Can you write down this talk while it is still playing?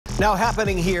Now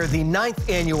happening here, the 9th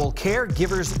annual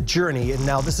Caregivers Journey. And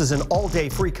now this is an all-day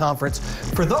free conference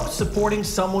for those supporting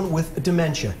someone with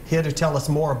dementia. Here to tell us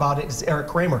more about it is Eric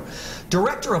Kramer,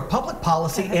 Director of Public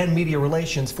Policy and Media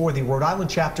Relations for the Rhode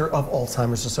Island chapter of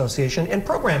Alzheimer's Association, and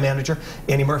Program Manager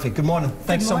Annie Murphy. Good morning.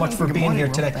 Thanks so much for being here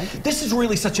today. This is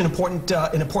really such an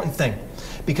important thing,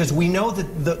 because we know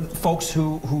that the folks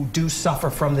who do suffer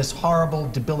from this horrible,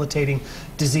 debilitating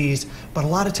disease, but a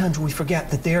lot of times we forget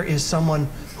that there is someone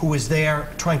who is there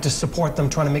trying to support them,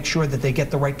 trying to make sure that they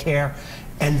get the right care,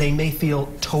 and they may feel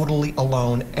totally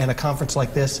alone. And a conference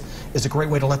like this is a great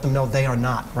way to let them know they are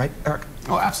not, right, Eric?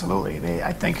 Oh, absolutely.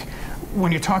 I think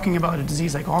when you're talking about a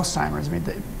disease like Alzheimer's, I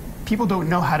mean, people don't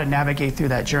know how to navigate through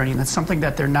that journey, and that's something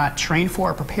that they're not trained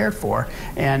for or prepared for.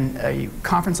 And a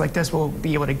conference like this will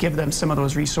be able to give them some of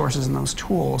those resources and those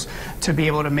tools to be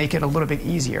able to make it a little bit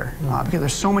easier. Because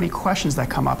there's so many questions that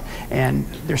come up, and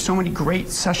there's so many great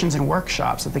sessions and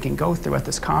workshops that they can go through at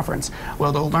this conference,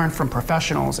 where they'll learn from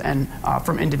professionals and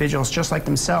from individuals just like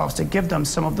themselves, to give them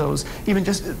some of those, even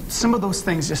just some of those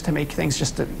things, just to make things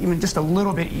even just a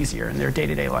little bit easier in their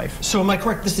day-to-day life. So am I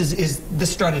correct?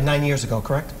 This started 9 years ago,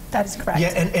 correct? That is correct. Yeah,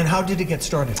 and how did it get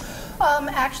started?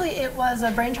 Actually, it was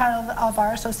a brainchild of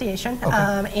our association,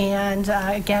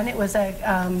 again, it was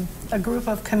a group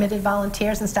of committed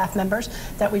volunteers and staff members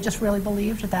that we just really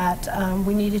believed that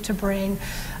we needed to bring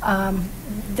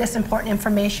this important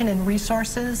information and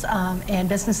resources and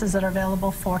businesses that are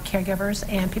available for caregivers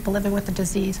and people living with the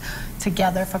disease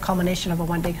together for culmination of a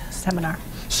one-day seminar.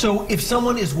 So if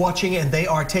someone is watching and they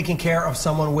are taking care of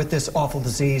someone with this awful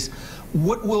disease,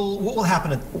 what will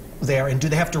happen there, and do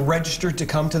they have to register to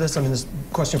come to this? I mean, this is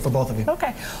a question for both of you.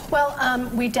 Okay. Well,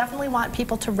 we definitely want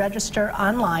people to register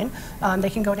online. They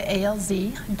can go to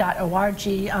alz.org/RI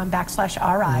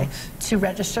to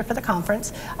register for the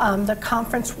conference. The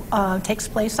conference takes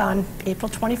place on April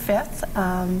 25th.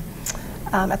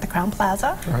 At the Crown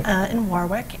Plaza in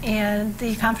Warwick, and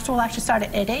the conference will actually start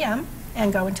at 8 a.m.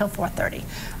 and go until 4:30.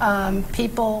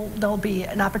 There'll be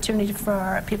an opportunity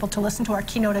for people to listen to our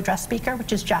keynote address speaker,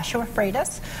 which is Joshua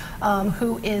Freitas,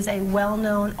 who is a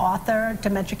well-known author,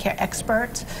 dementia care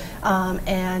expert,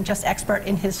 and just expert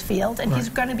in his field. And he's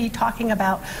going to be talking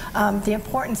about the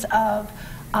importance of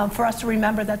for us to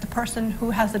remember that the person who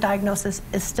has the diagnosis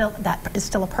is still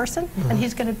a person, and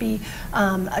he's going to be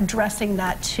addressing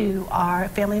that to our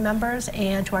family members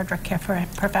and to our direct care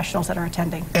professionals that are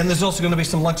attending. And there's also going to be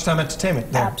some lunchtime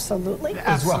entertainment there. Absolutely.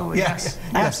 As well. Yes.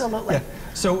 Absolutely. Yeah.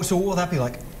 So what will that be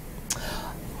like?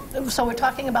 So we're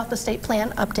talking about the state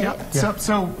plan update. Yep. Yeah.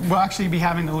 So we'll actually be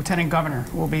having the Lieutenant Governor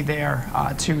will be there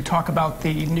to talk about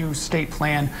the new state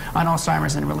plan on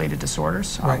Alzheimer's and related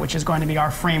disorders, which is going to be our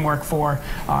framework for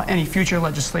any future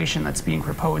legislation that's being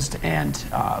proposed, and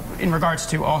in regards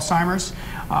to Alzheimer's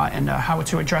and how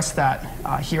to address that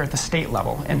here at the state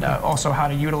level, and also how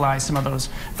to utilize some of those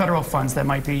federal funds that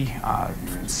might be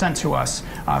sent to us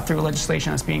through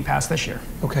legislation that's being passed this year.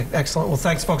 Okay, excellent. Well,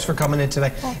 thanks, folks, for coming in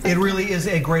today. Well, it really is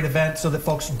a great event, so that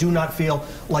folks do not feel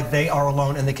like they are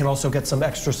alone, and they can also get some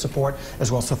extra support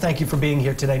as well. So thank you for being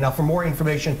here today. Now, for more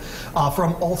information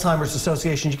from Alzheimer's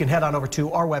Association, you can head on over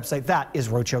to our website. That is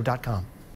rhodeshow.com.